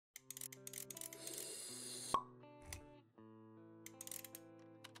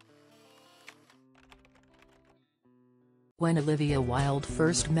When Olivia Wilde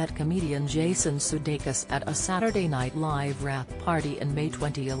first met comedian Jason Sudeikis at a Saturday Night Live wrap party in May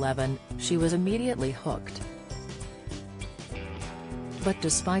 2011, she was immediately hooked. But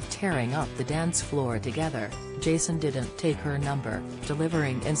despite tearing up the dance floor together, Jason didn't take her number,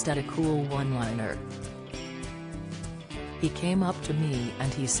 delivering instead a cool one-liner. "He came up to me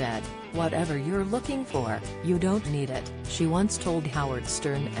and he said, 'Whatever you're looking for, you don't need it,'" she once told Howard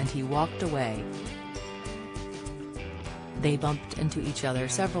Stern, and he walked away. They bumped into each other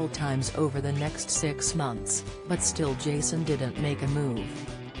several times over the next 6 months, but still Jason didn't make a move.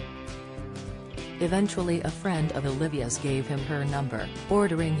 Eventually a friend of Olivia's gave him her number,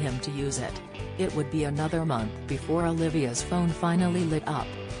 ordering him to use it. It would be another month before Olivia's phone finally lit up,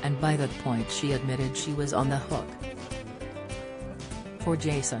 and by that point she admitted she was on the hook. For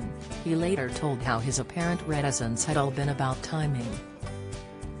Jason, he later told how his apparent reticence had all been about timing.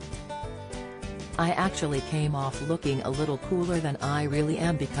 "I actually came off looking a little cooler than I really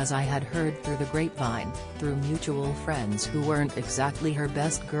am because I had heard through the grapevine, through mutual friends who weren't exactly her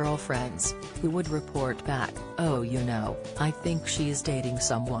best girlfriends, who would report back, 'Oh, you know, I think she's dating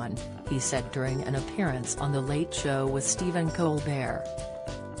someone,'" he said during an appearance on The Late Show with Stephen Colbert.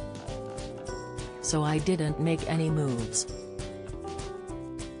 "So I didn't make any moves.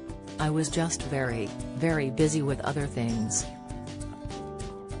 I was just very, very busy with other things.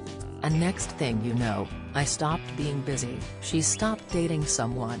 And next thing you know, I stopped being busy, she stopped dating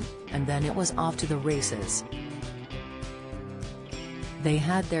someone, and then it was off to the races." They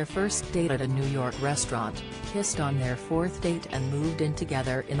had their first date at a New York restaurant, kissed on their 4th date and moved in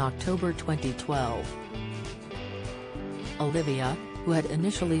together in October 2012. Olivia, who had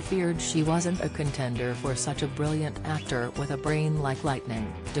initially feared she wasn't a contender for such a brilliant actor with a brain like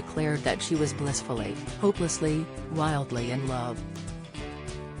lightning, declared that she was blissfully, hopelessly, wildly in love.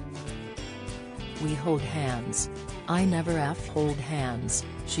 "We hold hands. I never hold hands,"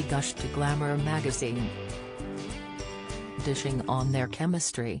 she gushed to Glamour magazine. Dishing on their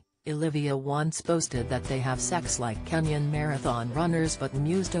chemistry, Olivia once boasted that they have sex like Kenyan marathon runners but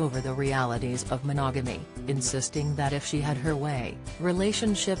mused over the realities of monogamy, insisting that if she had her way,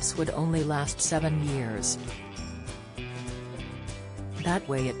 relationships would only last 7 years. "That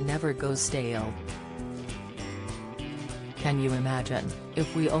way it never goes stale. Can you imagine,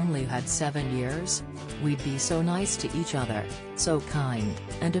 if we only had 7 years? We'd be so nice to each other, so kind,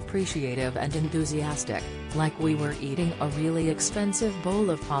 and appreciative and enthusiastic, like we were eating a really expensive bowl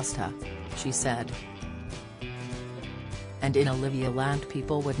of pasta," she said. And in Olivia land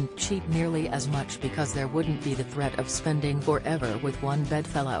people wouldn't cheat nearly as much because there wouldn't be the threat of spending forever with one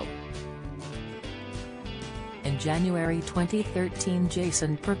bedfellow. In January 2013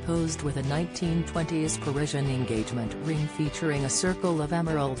 Jason proposed with a 1920s Parisian engagement ring featuring a circle of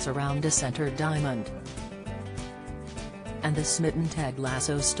emeralds around a center diamond. And the smitten Ted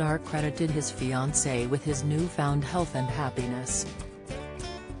Lasso star credited his fiancée with his newfound health and happiness.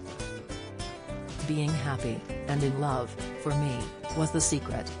 "Being happy, and in love, for me, was the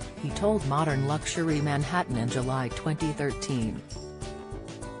secret," he told Modern Luxury Manhattan in July 2013.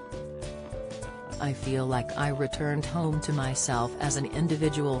 "I feel like I returned home to myself as an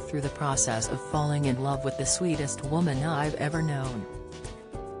individual through the process of falling in love with the sweetest woman I've ever known."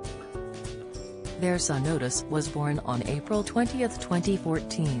 Their son Otis was born on April 20,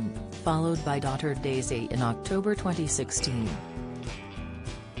 2014, followed by daughter Daisy in October 2016.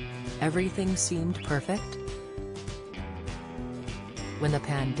 Everything seemed perfect? When the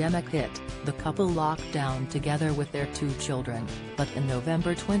pandemic hit, the couple locked down together with their 2 children, but in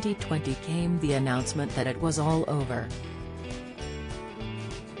November 2020 came the announcement that it was all over.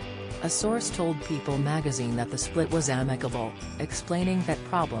 A source told People magazine that the split was amicable, explaining that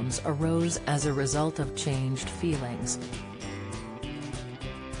problems arose as a result of changed feelings.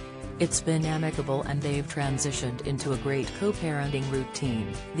 "It's been amicable and they've transitioned into a great co-parenting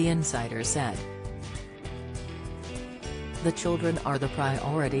routine," the insider said. "The children are the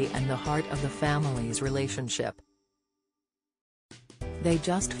priority and the heart of the family's relationship. They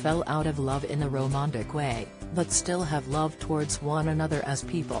just fell out of love in a romantic way, but still have love towards one another as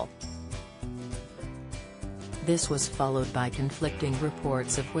people." This was followed by conflicting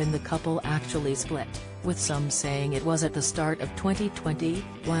reports of when the couple actually split, with some saying it was at the start of 2020,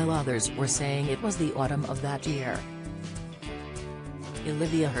 while others were saying it was the autumn of that year.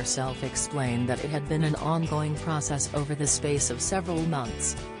 Olivia herself explained that it had been an ongoing process over the space of several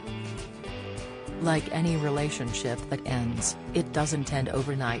months. "Like any relationship that ends, it doesn't end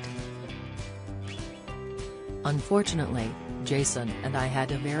overnight. Unfortunately, Jason and I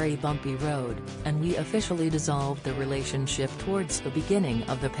had a very bumpy road, and we officially dissolved the relationship towards the beginning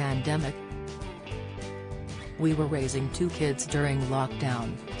of the pandemic. We were raising 2 kids during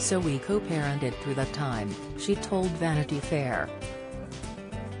lockdown, so we co-parented through that time, she told Vanity Fair.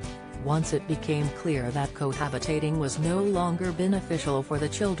 Once it became clear that cohabitating was no longer beneficial for the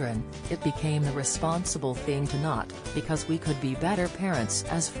children, it became the responsible thing to not, because we could be better parents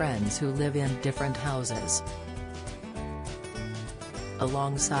as friends who live in different houses.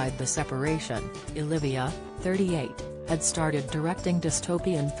 Alongside the separation, Olivia, 38, had started directing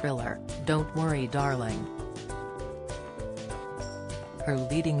dystopian thriller, Don't Worry Darling. Her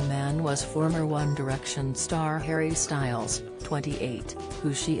leading man was former One Direction star Harry Styles, 28,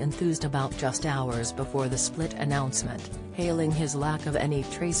 who she enthused about just hours before the split announcement, hailing his lack of any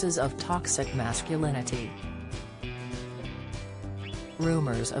traces of toxic masculinity.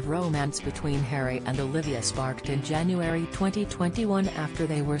 Rumors of romance between Harry and Olivia sparked in January 2021 after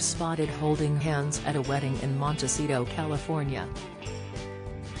they were spotted holding hands at a wedding in Montecito, California.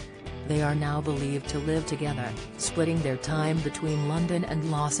 They are now believed to live together, splitting their time between London and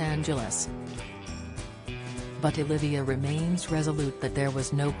Los Angeles. But Olivia remains resolute that there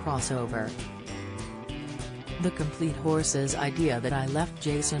was no crossover. "The complete horse's idea that I left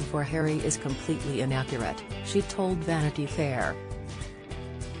Jason for Harry is completely inaccurate," she told Vanity Fair.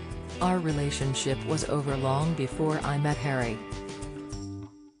 "Our relationship was over long before I met Harry."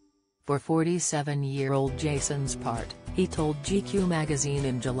 For 47-year-old Jason's part, he told GQ magazine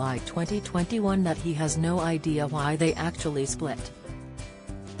in July 2021 that he has no idea why they actually split.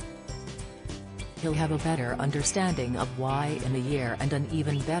 "He'll have a better understanding of why in a year, and an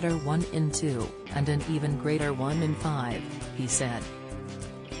even better one in 2, and an even greater one in 5, he said.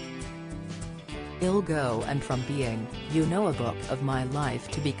 "I'll go and from being, a book of my life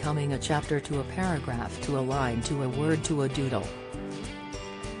to becoming a chapter to a paragraph to a line to a word to a doodle.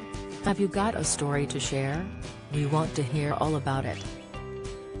 Have you got a story to share? We want to hear all about it.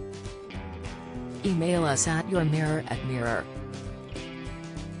 Email us at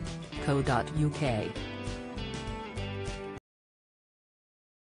yourmirror@mirror.co.uk.